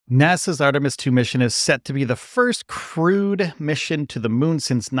NASA's Artemis II mission is set to be the first crewed mission to the moon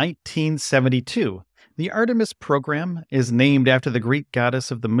since 1972. The Artemis program is named after the Greek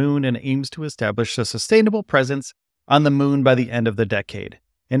goddess of the moon and aims to establish a sustainable presence on the moon by the end of the decade.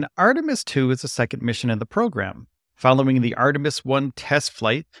 And Artemis II is the second mission in the program, following the Artemis I test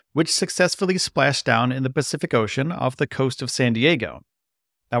flight, which successfully splashed down in the Pacific Ocean off the coast of San Diego.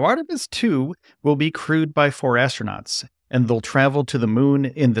 Now, Artemis II will be crewed by 4 astronauts, and they'll travel to the moon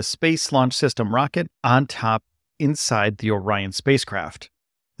in the Space Launch System rocket on top inside the Orion spacecraft.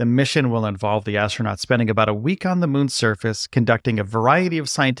 The mission will involve the astronauts spending about a week on the moon's surface, conducting a variety of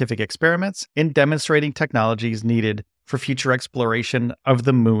scientific experiments and demonstrating technologies needed for future exploration of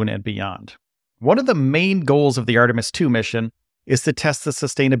the moon and beyond. One of the main goals of the Artemis II mission is to test the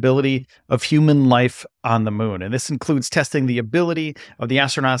sustainability of human life on the moon, and this includes testing the ability of the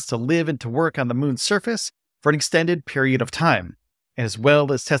astronauts to live and to work on the moon's surface for an extended period of time, as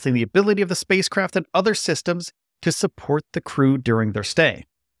well as testing the ability of the spacecraft and other systems to support the crew during their stay.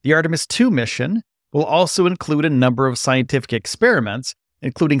 The Artemis II mission will also include a number of scientific experiments,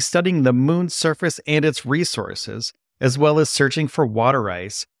 including studying the moon's surface and its resources, as well as searching for water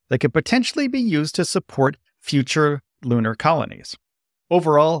ice that could potentially be used to support future lunar colonies.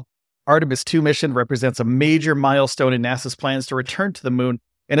 Overall, Artemis II mission represents a major milestone in NASA's plans to return to the moon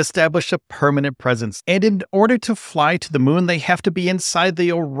and establish a permanent presence. And in order to fly to the moon, they have to be inside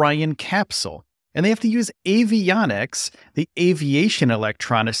the Orion capsule. And they have to use avionics, the aviation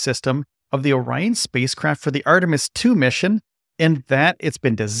electronics system of the Orion spacecraft for the Artemis II mission, in that it's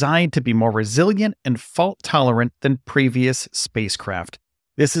been designed to be more resilient and fault-tolerant than previous spacecraft.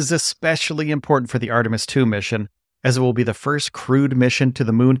 This is especially important for the Artemis II mission, as it will be the first crewed mission to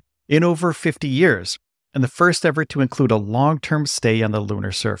the moon in over 50 years. And the first ever to include a long-term stay on the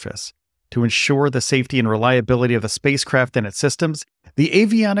lunar surface. To ensure the safety and reliability of the spacecraft and its systems, the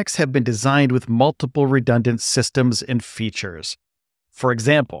avionics have been designed with multiple redundant systems and features. For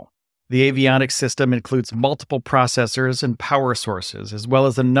example, the avionics system includes multiple processors and power sources, as well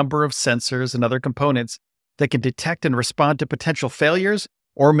as a number of sensors and other components that can detect and respond to potential failures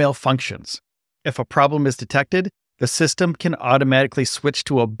or malfunctions. If a problem is detected, the system can automatically switch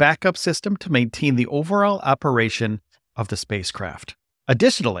to a backup system to maintain the overall operation of the spacecraft.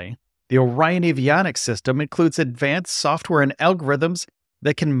 Additionally, the Orion avionics system includes advanced software and algorithms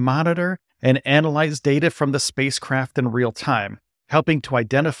that can monitor and analyze data from the spacecraft in real time, helping to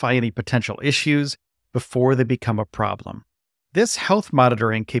identify any potential issues before they become a problem. This health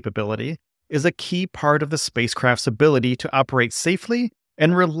monitoring capability is a key part of the spacecraft's ability to operate safely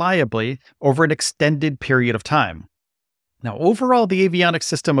and reliably over an extended period of time. Now, overall, the avionics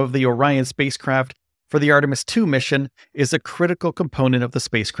system of the Orion spacecraft for the Artemis II mission is a critical component of the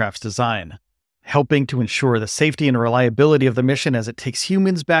spacecraft's design, helping to ensure the safety and reliability of the mission as it takes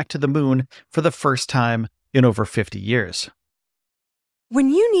humans back to the moon for the first time in over 50 years. When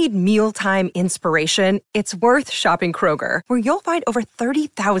you need mealtime inspiration, it's worth shopping Kroger, where you'll find over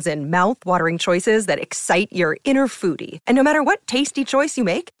 30,000 mouth-watering choices that excite your inner foodie. And no matter what tasty choice you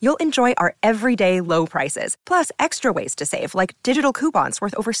make, you'll enjoy our everyday low prices, plus extra ways to save, like digital coupons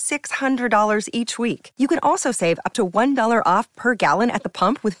worth over $600 each week. You can also save up to $1 off per gallon at the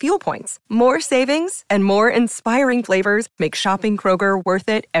pump with fuel points. More savings and more inspiring flavors make shopping Kroger worth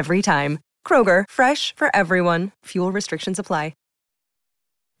it every time. Kroger, fresh for everyone. Fuel restrictions apply.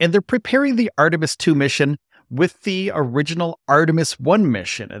 And they're preparing the Artemis II mission with the original Artemis I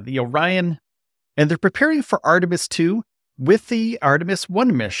mission of the Orion. And they're preparing for Artemis II with the Artemis I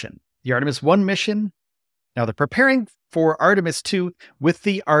mission. The Artemis I mission. Now they're preparing for Artemis II with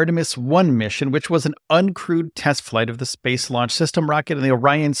the Artemis I mission, which was an uncrewed test flight of the Space Launch System rocket and the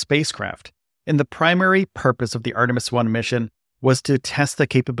Orion spacecraft. And the primary purpose of the Artemis I mission was to test the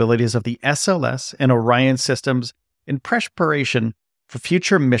capabilities of the SLS and Orion systems in preparation for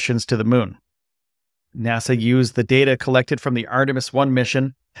future missions to the moon. NASA used the data collected from the Artemis I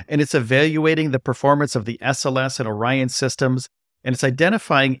mission, and it's evaluating the performance of the SLS and Orion systems, and it's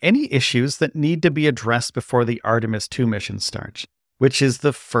identifying any issues that need to be addressed before the Artemis II mission starts, which is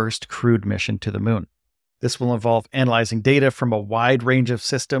the first crewed mission to the moon. This will involve analyzing data from a wide range of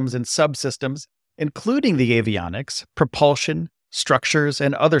systems and subsystems, including the avionics, propulsion, structures,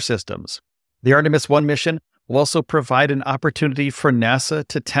 and other systems. The Artemis I mission will also provide an opportunity for NASA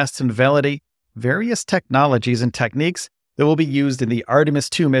to test and validate various technologies and techniques that will be used in the Artemis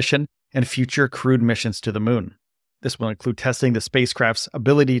II mission and future crewed missions to the moon. This will include testing the spacecraft's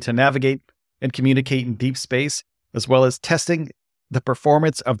ability to navigate and communicate in deep space, as well as testing the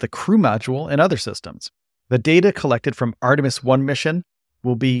performance of the crew module and other systems. The data collected from Artemis I mission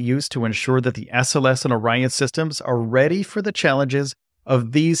will be used to ensure that the SLS and Orion systems are ready for the challenges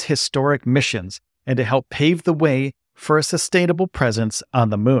of these historic missions and to help pave the way for a sustainable presence on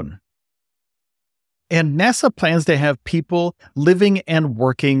the moon. And NASA plans to have people living and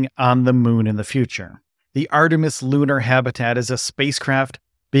working on the moon in the future. The Artemis Lunar Habitat is a spacecraft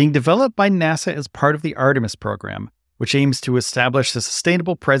being developed by NASA as part of the Artemis program, which aims to establish a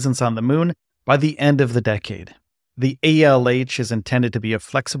sustainable presence on the moon by the end of the decade. The ALH is intended to be a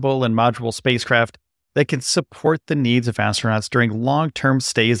flexible and modular spacecraft that can support the needs of astronauts during long-term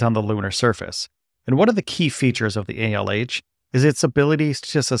stays on the lunar surface. And one of the key features of the ALH is its ability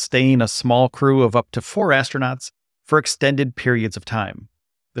to sustain a small crew of up to 4 astronauts for extended periods of time.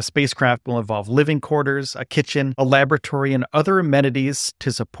 The spacecraft will involve living quarters, a kitchen, a laboratory, and other amenities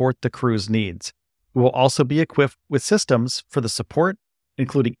to support the crew's needs. It will also be equipped with systems for the support,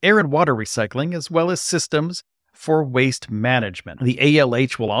 including air and water recycling, as well as systems for waste management. The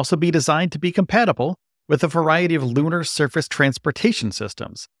ALH will also be designed to be compatible with a variety of lunar surface transportation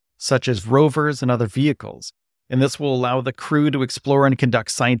systems, such as rovers and other vehicles. And this will allow the crew to explore and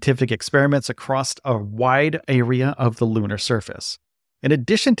conduct scientific experiments across a wide area of the lunar surface. In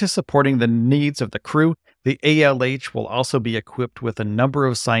addition to supporting the needs of the crew, the ALH will also be equipped with a number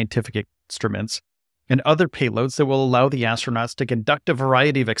of scientific instruments and other payloads that will allow the astronauts to conduct a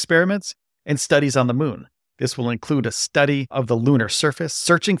variety of experiments and studies on the moon. This will include a study of the lunar surface,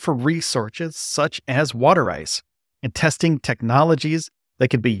 searching for resources such as water ice, and testing technologies that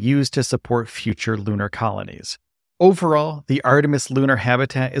can be used to support future lunar colonies. Overall, the Artemis Lunar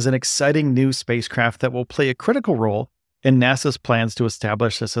Habitat is an exciting new spacecraft that will play a critical role in NASA's plans to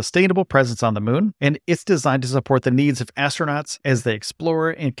establish a sustainable presence on the moon, and it's designed to support the needs of astronauts as they explore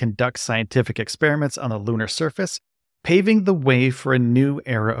and conduct scientific experiments on the lunar surface, paving the way for a new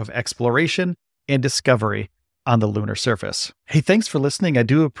era of exploration and discovery on the lunar surface. Hey, thanks for listening. I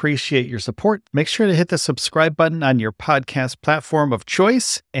do appreciate your support. Make sure to hit the subscribe button on your podcast platform of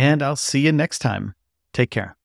choice, and I'll see you next time. Take care.